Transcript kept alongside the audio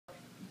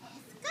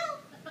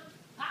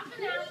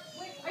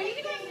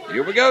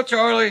Here we go,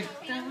 Charlie.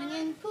 Going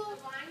in the pool.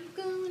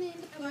 Going in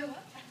the pool.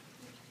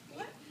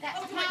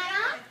 That's Mama.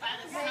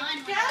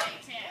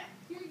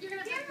 You're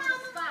gonna Dear Mama.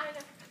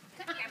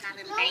 Come here, my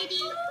little baby.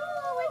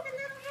 With the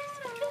little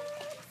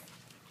head.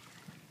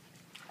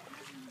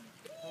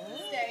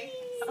 Stay.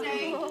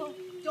 Stay.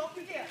 Don't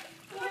forget.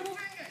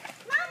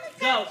 Mama,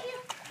 Go.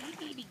 Hey,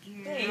 baby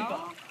girl. Ava.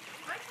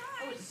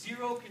 That was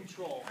zero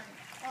control.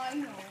 I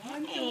know.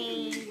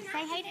 Hey,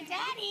 say hey to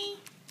Daddy.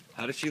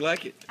 How does she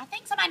like it? I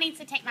think somebody needs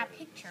to take my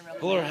picture real quick.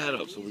 Pull her hat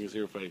up so we can see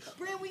her face.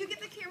 Bryn, will you get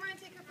the camera and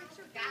take her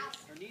picture?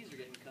 Her knees are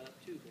getting cut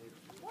up too, babe.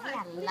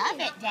 I love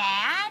it,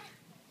 Dad.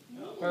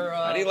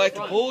 How do you like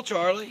the pool,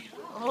 Charlie?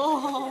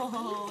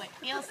 Oh, it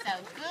feels so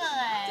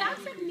good.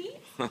 That's a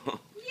neat. Yay!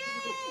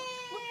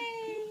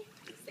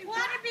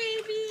 Water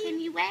baby. Can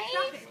you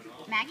wave?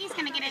 Maggie's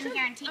going to get in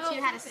here and teach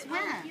you how to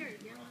swim.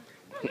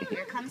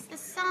 Here comes the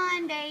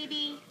sun,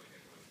 baby.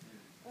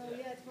 Oh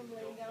yeah, it's from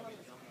laying down on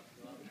the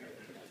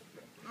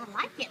I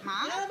like it,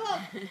 Mom.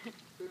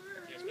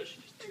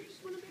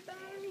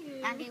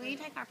 Maggie, will you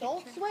take our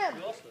Don't picture? swim.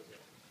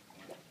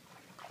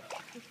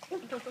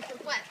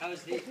 What?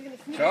 How's the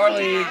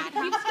Charlie,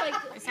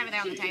 It's over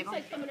there on the table.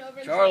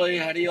 Charlie,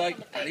 how do you like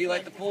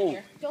the pool?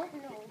 Don't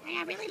know. Hey,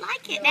 I really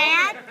like it,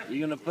 Dad. Are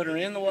you gonna put her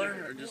in the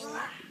water or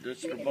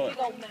just her butt?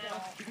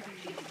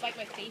 Bite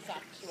my face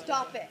off.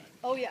 Stop it.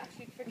 Oh yeah,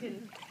 she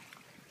freaking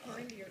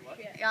climbed your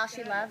shit. Y'all,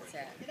 she loves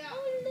it.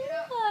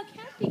 Oh look,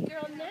 happy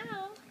girl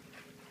now.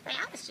 Hey,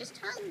 I was just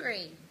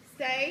hungry.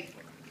 Stay.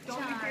 Don't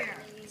be there.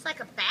 It's like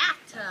a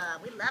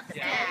bathtub. We love the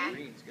bath.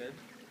 green's good?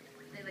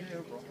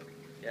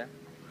 Yeah.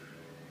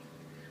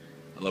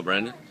 Hello,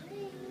 Brandon.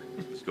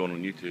 It's going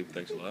on YouTube.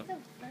 Thanks a lot.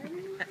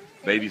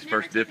 Baby's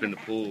first dip in the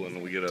pool,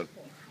 and we get a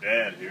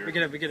Dad here. We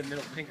get a middle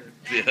finger.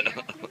 yeah.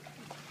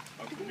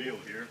 Uncle Neil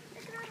here.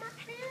 Look at all my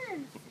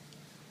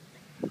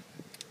friends.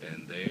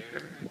 And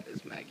there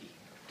is Maggie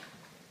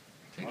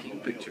taking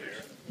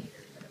pictures.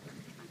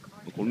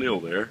 Uncle Neil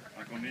there.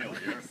 Uncle Neil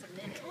here.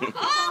 Oh,